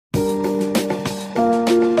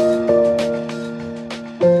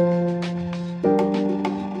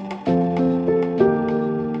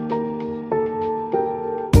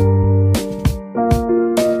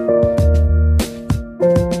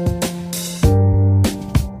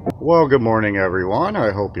Well, good morning, everyone.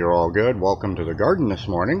 I hope you're all good. Welcome to the garden this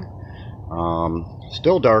morning.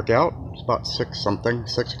 Still dark out. It's about 6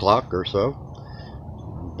 o'clock or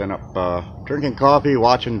so. Been up drinking coffee,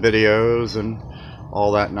 watching videos, and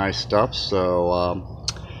all that nice stuff. So,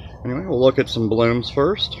 anyway, we'll look at some blooms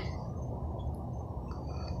first.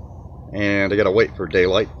 And I gotta wait for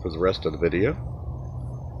daylight for the rest of the video.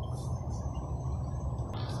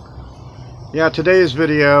 Yeah, today's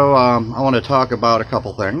video, I want to talk about a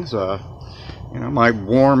couple things. My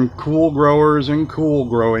warm, cool growers and cool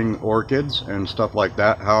growing orchids and stuff like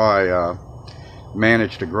that. How I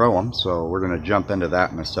managed to grow them. So we're going to jump into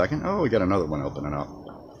that in a second. Oh, we got another one opening up.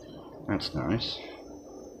 That's nice.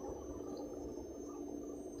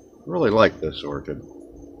 Really like this orchid.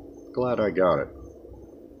 Glad I got it.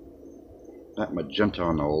 That magenta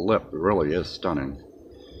on the lip really is stunning.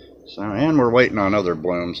 So, and we're waiting on other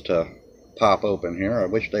blooms to pop open here. I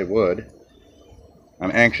wish they would.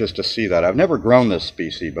 I'm anxious to see that. I've never grown this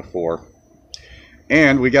species before.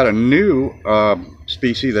 And we got a new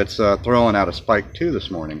species that's throwing out a spike too this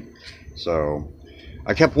morning. So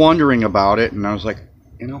I kept wondering about it, and I was like,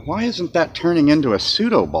 why isn't that turning into a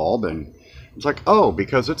pseudobulb? And it's like, oh,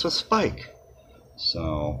 because it's a spike.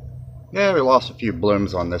 So yeah, we lost a few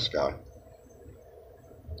blooms on this guy.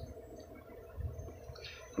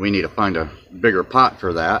 We need to find a bigger pot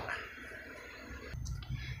for that.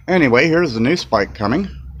 Anyway, here's the new spike coming.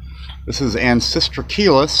 This is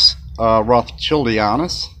Ancistrochelys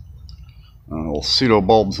rothschildianus. Little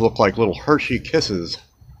pseudobulbs look like little Hershey kisses.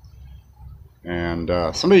 And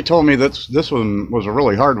somebody told me that this one was a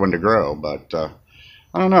really hard one to grow, but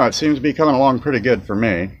I don't know, it seems to be coming along pretty good for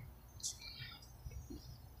me.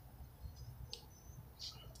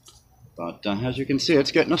 But as you can see,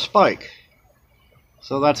 it's getting a spike.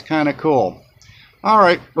 So that's kind of cool.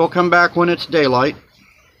 Alright, we'll come back when it's daylight.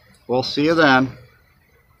 We'll see you then.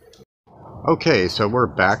 Okay, so we're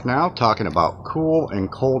back now talking about cool and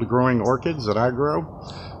cold growing orchids that I grow.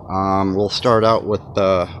 We'll start out with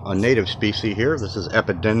a native species here. This is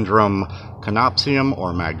Epidendrum canopsium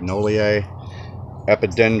or Magnoliae.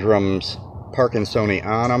 Epidendrums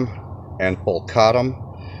Parkinsonianum and Fulcatum.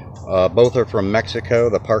 Both are from Mexico.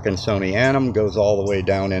 The Parkinsonianum goes all the way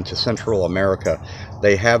down into Central America.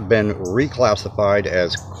 They have been reclassified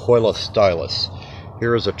as Coilostylus.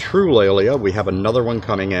 Here is a true Laelia. We have another one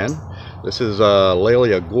coming in. This is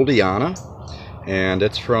Laelia gouldiana, and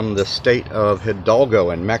it's from the state of Hidalgo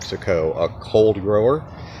in Mexico, a cold grower,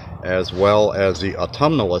 as well as the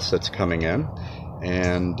autumnalis that's coming in.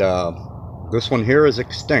 And this one here is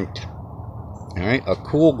extinct. All right, a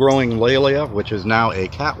cool growing Laelia, which is now a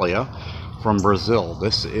Cattleya from Brazil.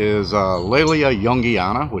 This is Laelia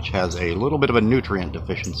youngiana, which has a little bit of a nutrient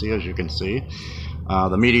deficiency, as you can see.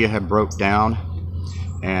 The media had broke down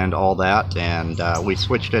and all that, and we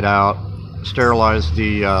switched it out, sterilized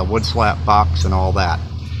the wood slat box and all that.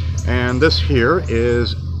 And this here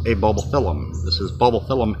is a bulbophyllum. This is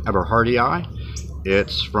Bulbophyllum eberhardii.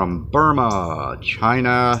 It's from Burma,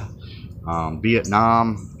 China,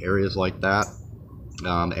 Vietnam, areas like that.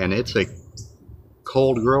 And it's a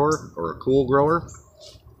cold grower or a cool grower.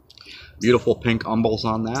 Beautiful pink umbels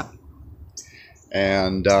on that.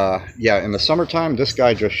 And yeah, in the summertime, this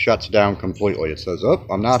guy just shuts down completely. It says, oh,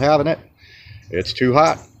 I'm not having it. It's too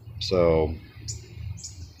hot. So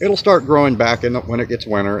it'll start growing back in when it gets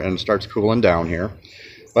winter and starts cooling down here.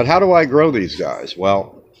 But how do I grow these guys?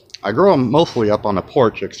 Well, I grow them mostly up on the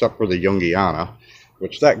porch, except for the Youngiana,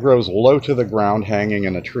 which that grows low to the ground, hanging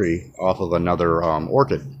in a tree off of another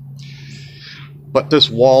orchid. But this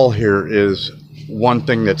wall here is one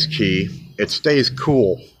thing that's key. It stays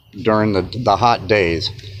cool during the hot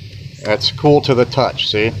days. It's cool to the touch,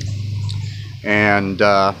 see? And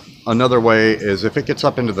another way is if it gets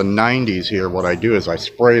up into the 90s here, what I do is I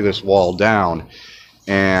spray this wall down,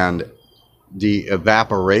 and the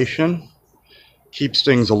evaporation keeps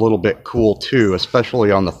things a little bit cool too,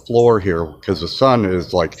 especially on the floor here, because the sun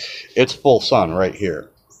is like, it's full sun right here.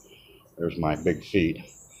 There's my big feet.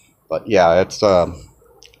 But yeah, it's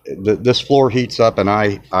this floor heats up, and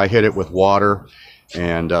I hit it with water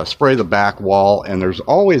and spray the back wall, and there's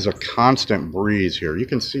always a constant breeze here. You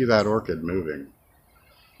can see that orchid moving.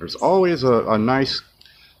 There's always a nice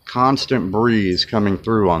constant breeze coming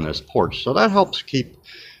through on this porch, so that helps keep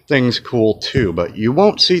things cool too. But you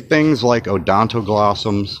won't see things like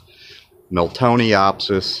odontoglossums,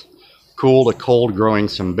 Miltoniopsis, cool to cold growing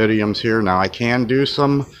cymbidiums here. Now I can do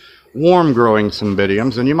some warm growing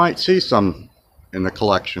cymbidiums, and you might see some in the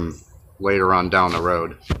collection later on down the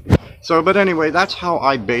road. So, but anyway, that's how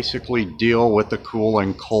I basically deal with the cool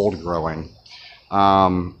and cold growing.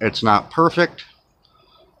 It's not perfect.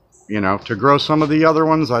 you know, to grow some of the other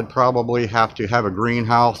ones, I'd probably have to have a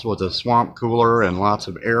greenhouse with a swamp cooler and lots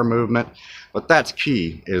of air movement. But that's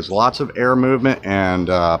key, is lots of air movement and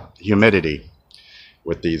humidity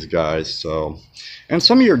with these guys. So, and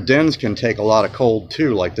some of your dens can take a lot of cold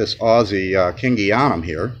too, like this Aussie Kingianum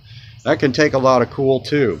here. That can take a lot of cool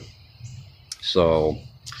too. So,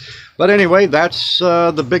 but anyway, that's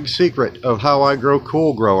the big secret of how I grow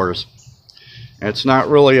cool growers. It's not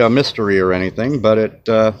really a mystery or anything, but it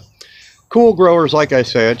cool growers, like I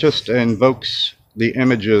say, it just invokes the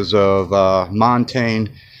images of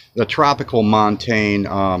montane, the tropical montane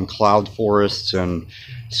cloud forests in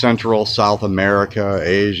Central, South America,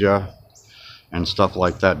 Asia, and stuff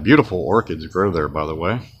like that. Beautiful orchids grow there, by the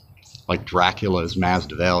way, like Dracula's,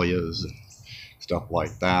 Masdevallias, stuff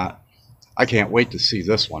like that. I can't wait to see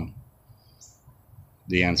this one,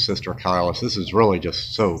 the Ancistrochylis. This is really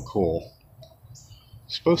just so cool.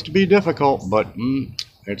 It's supposed to be difficult, but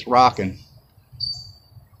it's rocking.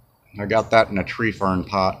 I got that in a tree fern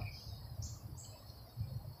pot.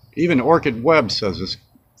 Even Orchid Web says this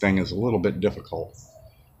thing is a little bit difficult.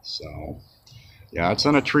 So, yeah, it's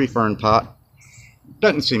in a tree fern pot.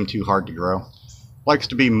 Doesn't seem too hard to grow. Likes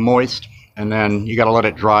to be moist, and then you got to let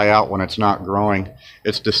it dry out when it's not growing.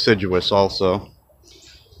 It's deciduous also.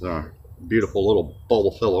 The beautiful little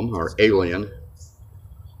bulbophyllum, or alien.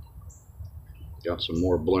 Got some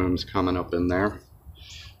more blooms coming up in there.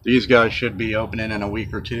 These guys should be opening in a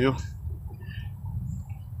week or two.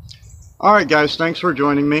 Alright guys, thanks for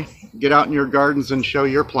joining me. Get out in your gardens and show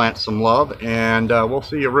your plants some love, and we'll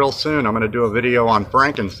see you real soon. I'm going to do a video on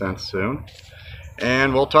frankincense soon,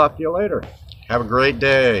 and we'll talk to you later. Have a great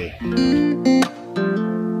day.